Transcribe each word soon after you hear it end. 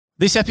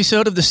This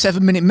episode of the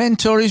 7 Minute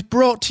Mentor is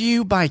brought to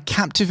you by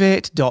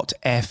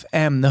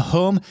Captivate.fm, the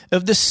home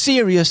of the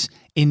serious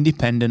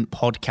independent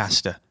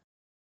podcaster.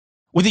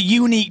 With a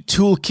unique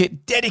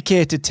toolkit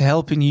dedicated to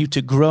helping you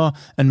to grow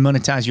and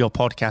monetize your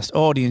podcast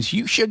audience,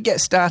 you should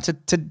get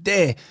started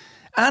today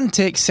and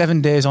take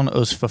 7 days on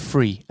us for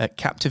free at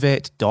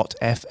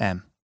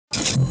Captivate.fm.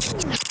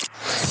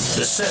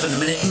 The 7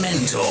 Minute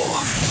Mentor.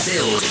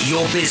 Build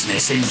your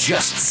business in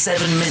just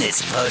 7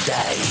 minutes per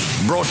day.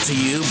 Brought to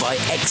you by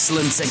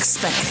Excellence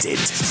Expected,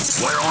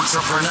 where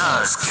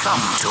entrepreneurs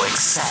come to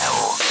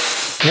excel.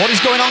 What is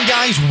going on,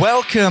 guys?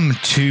 Welcome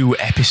to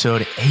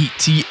episode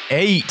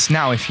 88.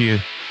 Now, if you're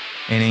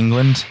in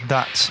England,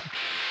 that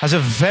has a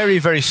very,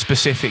 very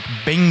specific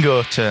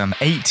bingo term,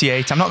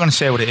 88. I'm not going to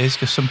say what it is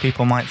because some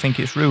people might think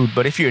it's rude,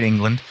 but if you're in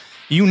England,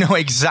 you know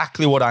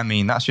exactly what I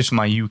mean. That's just for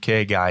my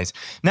UK guys.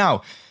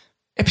 Now,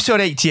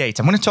 episode 88,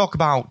 I'm going to talk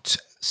about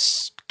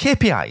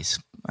KPIs,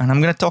 and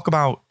I'm going to talk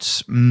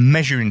about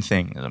measuring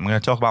things. I'm going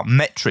to talk about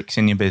metrics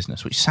in your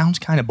business, which sounds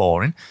kind of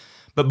boring,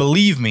 but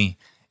believe me,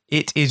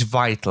 it is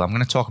vital. I'm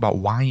going to talk about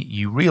why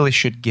you really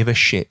should give a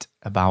shit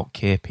about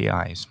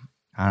KPIs,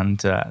 and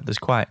there's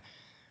quite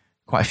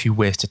a few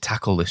ways to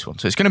tackle this one,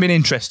 so it's going to be an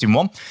interesting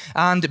one.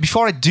 And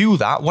before I do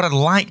that, what I'd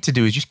like to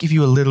do is just give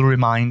you a little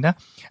reminder,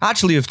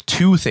 actually, of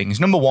two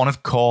things. Number one,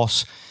 of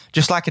course,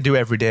 just like I do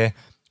every day,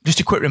 just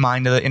a quick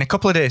reminder that in a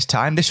couple of days'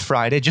 time, this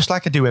Friday, just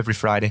like I do every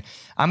Friday,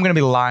 I'm going to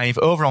be live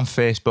over on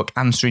Facebook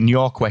answering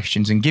your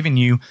questions and giving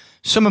you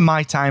some of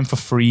my time for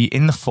free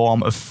in the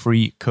form of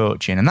free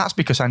coaching. And that's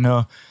because I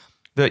know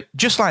that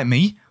just like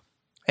me,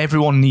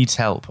 everyone needs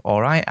help,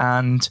 all right?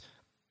 And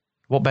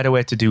what better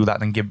way to do that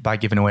than by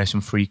giving away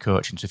some free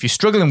coaching? So if you're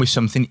struggling with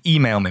something,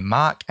 email me,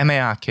 Mark,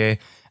 M-A-R-K,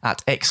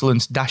 at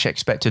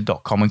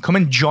excellence-expected.com and come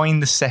and join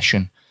the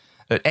session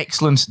at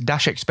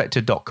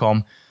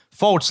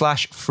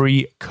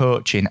excellence-expected.com/free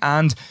coaching.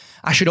 And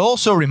I should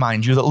also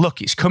remind you that,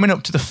 look, it's coming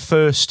up to the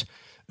 1st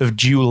of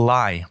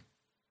July.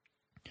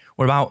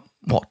 We're about,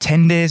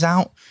 10 days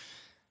out?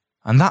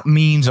 And that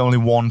means only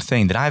one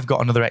thing, that I've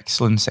got another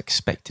Excellence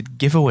Expected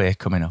giveaway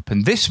coming up.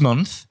 And this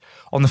month,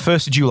 on the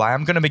 1st of July,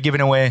 I'm going to be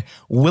giving away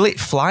Will It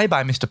Fly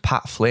by Mr.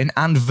 Pat Flynn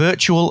and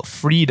Virtual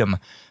Freedom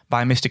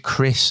by Mr.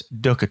 Chris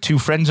Ducker. Two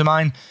friends of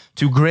mine,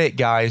 two great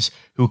guys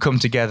who come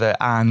together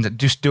and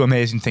just do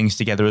amazing things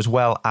together as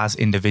well as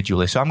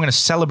individually. So I'm going to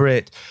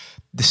celebrate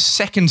the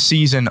second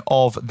season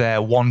of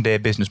their one-day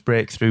business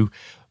breakthrough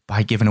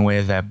by giving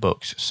away their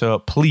books. So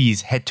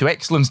please head to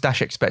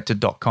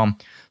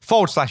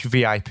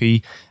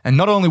excellence-expected.com/VIP. And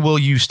not only will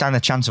you stand a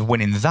chance of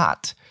winning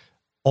that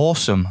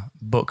awesome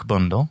book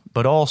bundle,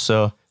 but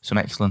also some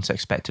Excellence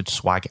Expected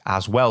swag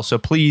as well. So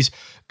please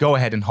go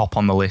ahead and hop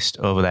on the list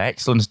over there,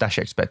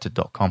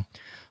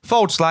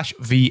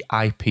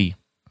 excellence-expected.com/VIP.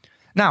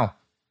 Now,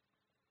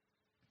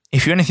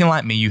 if you're anything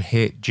like me, you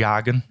hate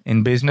jargon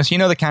in business. You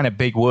know, the kind of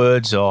big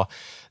words or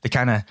the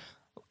kind of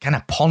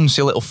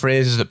poncy little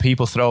phrases that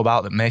people throw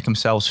about that make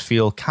themselves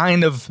feel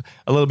kind of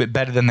a little bit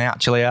better than they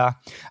actually are.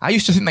 I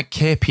used to think that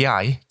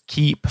KPI,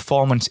 Key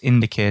Performance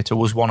Indicator,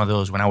 was one of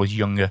those when I was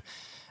younger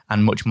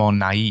and much more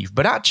naive.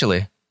 But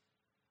actually,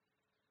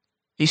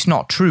 it's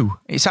not true.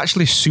 It's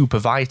actually super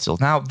vital.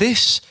 Now,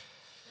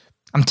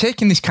 I'm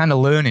taking this kind of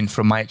learning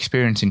from my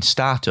experience in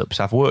startups.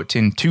 I've worked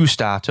in 2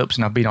 startups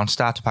and I've been on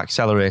startup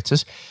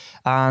accelerators.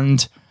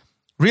 And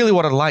really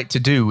what I'd like to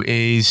do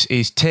is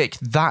take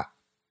that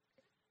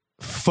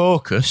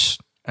focus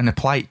and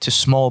apply it to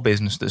small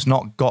business that's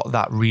not got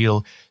that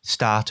real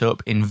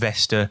startup,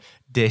 investor,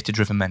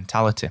 data-driven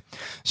mentality.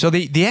 So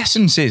the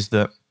essence is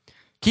that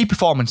key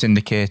performance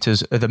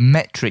indicators are the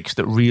metrics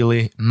that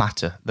really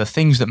matter, the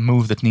things that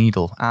move the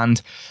needle.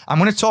 And I'm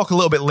going to talk a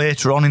little bit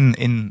later on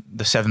in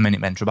the 7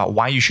 Minute Mentor about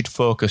why you should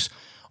focus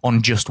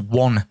on just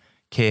one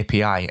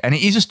KPI. And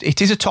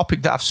it is a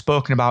topic that I've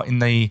spoken about in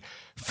the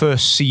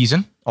first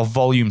season of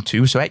Volume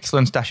 2, so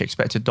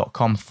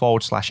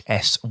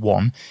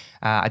excellence-expected.com/S1.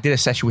 I did a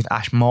session with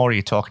Ash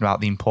Moria talking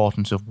about the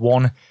importance of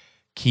one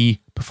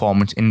key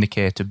performance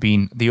indicator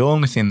being the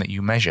only thing that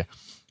you measure.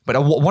 But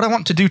what I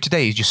want to do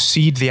today is just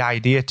seed the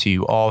idea to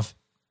you of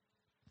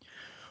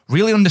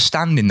really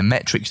understanding the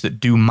metrics that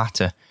do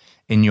matter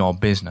in your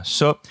business.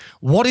 So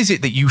what is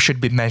it that you should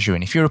be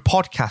measuring? If you're a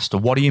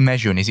podcaster, what are you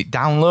measuring? Is it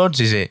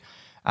downloads? Is it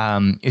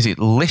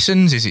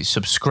listens? Is it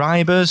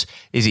subscribers?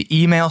 Is it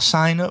email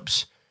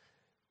signups?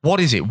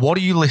 What is it? What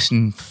are you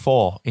listening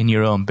for in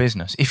your own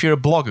business? If you're a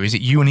blogger, is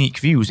it unique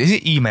views? Is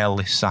it email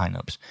list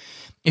signups?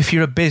 If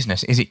you're a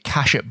business, is it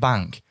cash at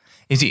bank?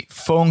 Is it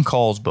phone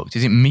calls booked?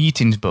 Is it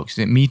meetings booked? Is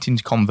it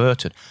meetings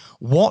converted?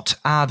 What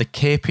are the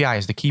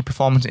KPIs, the key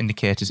performance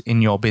indicators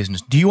in your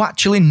business? Do you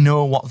actually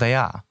know what they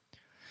are?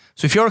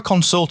 So if you're a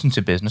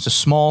consultancy business, a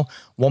small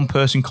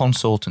one-person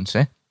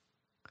consultancy,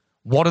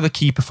 what are the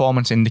key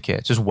performance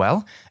indicators?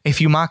 Well, if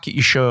you market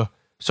your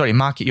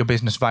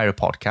business via a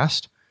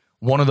podcast,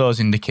 one of those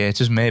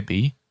indicators may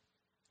be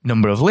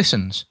number of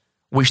listens,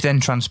 which then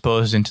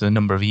transposes into the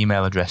number of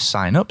email address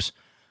signups,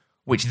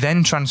 which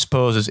then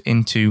transposes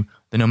into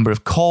the number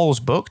of calls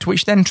booked,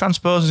 which then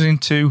transposes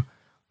into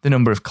the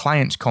number of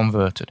clients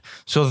converted.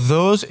 So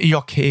those are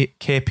your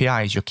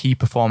KPIs, your key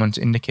performance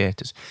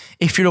indicators.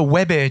 If you're a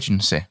web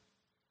agency,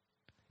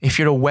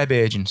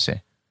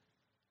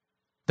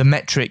 the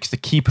metrics, the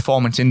key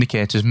performance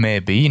indicators may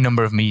be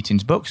number of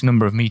meetings booked,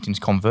 number of meetings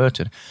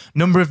converted,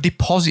 number of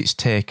deposits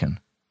taken,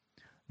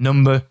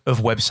 number of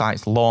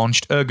websites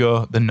launched,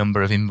 ergo the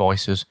number of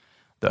invoices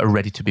that are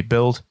ready to be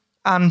billed,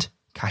 and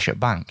cash at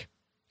bank.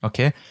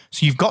 Okay,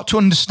 so you've got to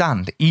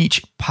understand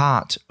each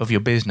part of your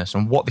business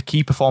and what the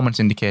key performance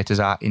indicators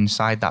are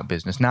inside that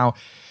business. Now,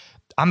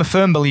 I'm a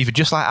firm believer,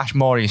 just like Ash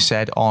Mori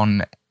said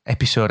on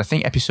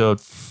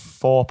episode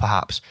 4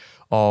 perhaps,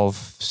 of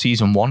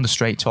season 1, the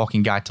Straight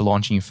Talking Guide to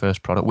Launching Your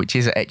First Product, which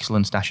is at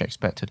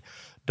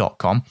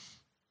excellence-expected.com.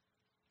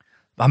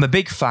 I'm a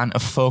big fan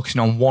of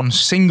focusing on one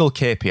single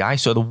KPI,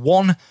 so the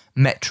one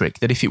metric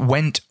that if it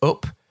went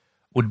up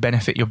would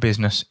benefit your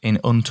business in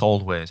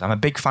untold ways. I'm a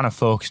big fan of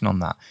focusing on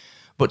that.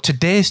 But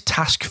today's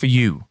task for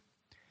you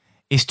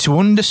is to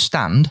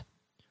understand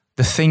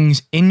the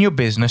things in your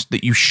business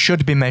that you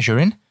should be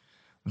measuring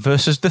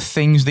versus the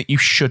things that you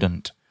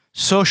shouldn't.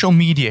 Social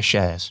media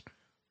shares.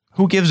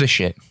 Who gives a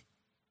shit?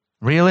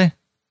 Really?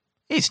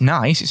 It's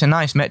nice. It's a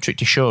nice metric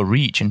to show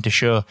reach and to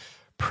show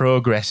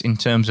progress in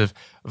terms of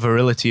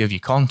virility of your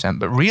content.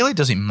 But really,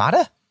 does it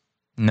matter?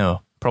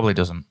 No, probably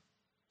doesn't.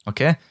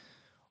 Okay?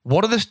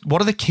 What are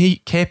the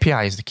key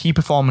KPIs, the key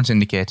performance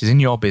indicators in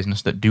your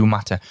business that do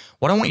matter?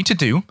 What I want you to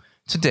do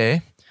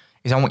today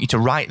is I want you to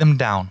write them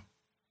down.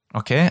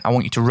 Okay? I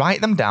want you to write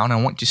them down. I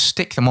want you to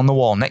stick them on the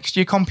wall next to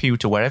your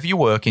computer, wherever you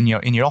work, in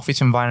your office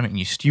environment, in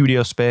your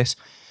studio space.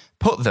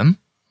 Put them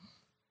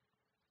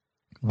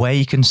where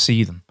you can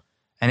see them.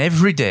 And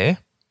every day,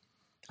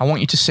 I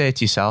want you to say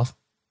to yourself,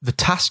 the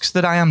tasks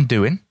that I am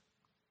doing,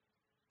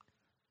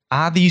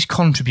 are these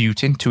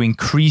contributing to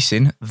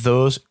increasing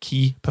those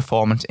key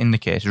performance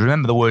indicators?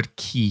 Remember the word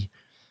key.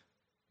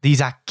 These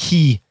are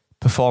key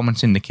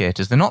performance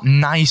indicators. They're not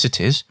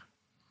niceties.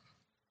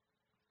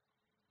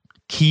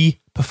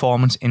 Key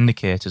performance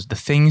indicators, the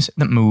things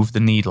that move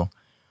the needle.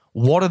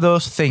 What are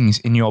those things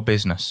in your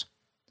business?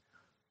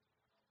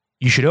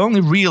 You should only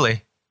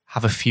really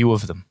have a few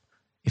of them.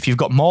 If you've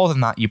got more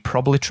than that, you're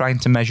probably trying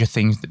to measure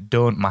things that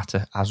don't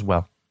matter as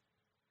well.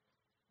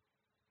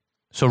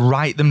 So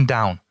write them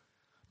down.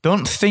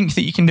 Don't think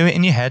that you can do it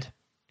in your head.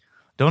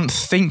 Don't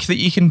think that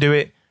you can do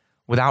it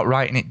without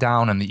writing it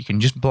down and that you can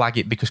just blag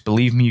it, because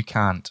believe me, you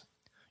can't.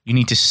 You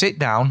need to sit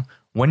down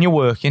when you're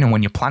working and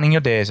when you're planning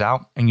your days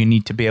out, and you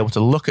need to be able to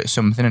look at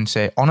something and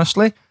say,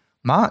 honestly,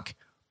 Mark,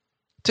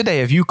 today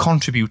have you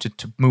contributed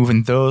to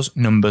moving those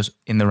numbers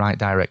in the right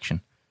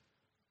direction?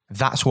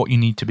 That's what you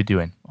need to be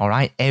doing, all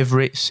right?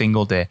 Every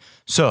single day.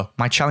 So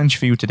my challenge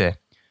for you today,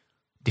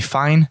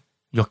 define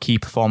your key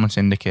performance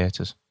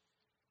indicators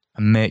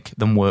and make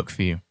them work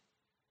for you.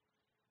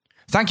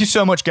 Thank you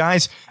so much,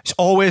 guys. It's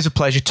always a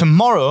pleasure.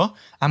 Tomorrow,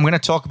 I'm going to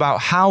talk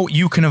about how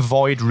you can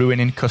avoid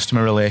ruining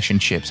customer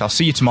relationships. I'll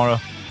see you tomorrow.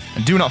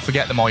 And do not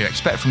forget, the more you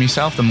expect from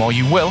yourself, the more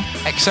you will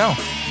excel.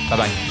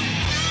 Bye-bye.